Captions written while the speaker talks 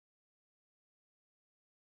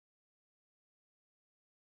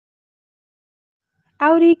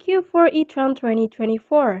Audi Q4 e-tron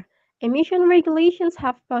 2024. Emission regulations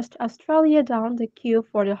have pushed Australia down the queue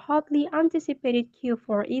for the hotly anticipated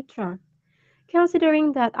Q4 e-tron.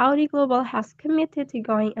 Considering that Audi Global has committed to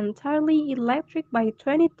going entirely electric by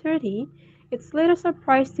 2030, it's little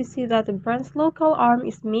surprise to see that the brand's local arm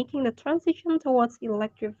is making the transition towards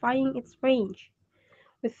electrifying its range.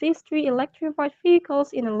 With these three electrified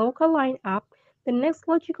vehicles in a local lineup, the next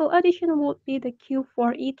logical addition would be the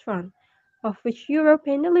Q4 e-tron, of which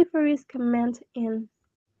European deliveries commenced in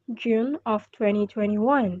June of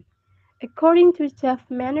 2021. According to Jeff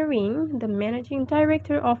Mannering, the managing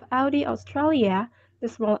director of Audi Australia, the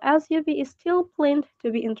small SUV is still planned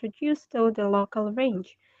to be introduced to the local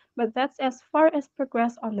range, but that's as far as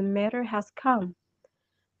progress on the matter has come.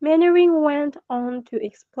 Mannering went on to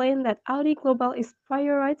explain that Audi Global is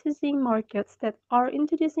prioritizing markets that are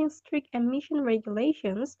introducing strict emission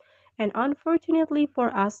regulations, and unfortunately for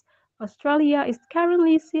us, Australia is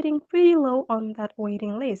currently sitting pretty low on that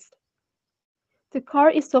waiting list. The car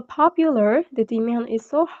is so popular, the demand is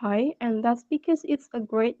so high, and that's because it's a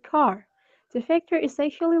great car. The factory is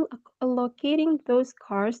actually allocating those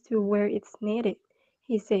cars to where it's needed,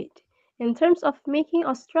 he said. In terms of making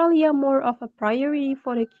Australia more of a priority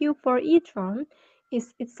for the Q4 e-tron,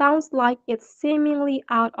 it sounds like it's seemingly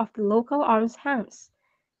out of the local arms hands,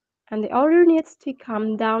 and the order needs to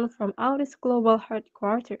come down from Audi's global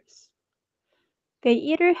headquarters. They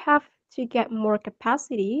either have to get more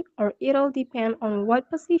capacity or it'll depend on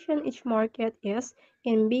what position each market is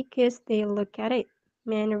in because they look at it,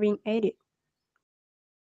 Mannering added.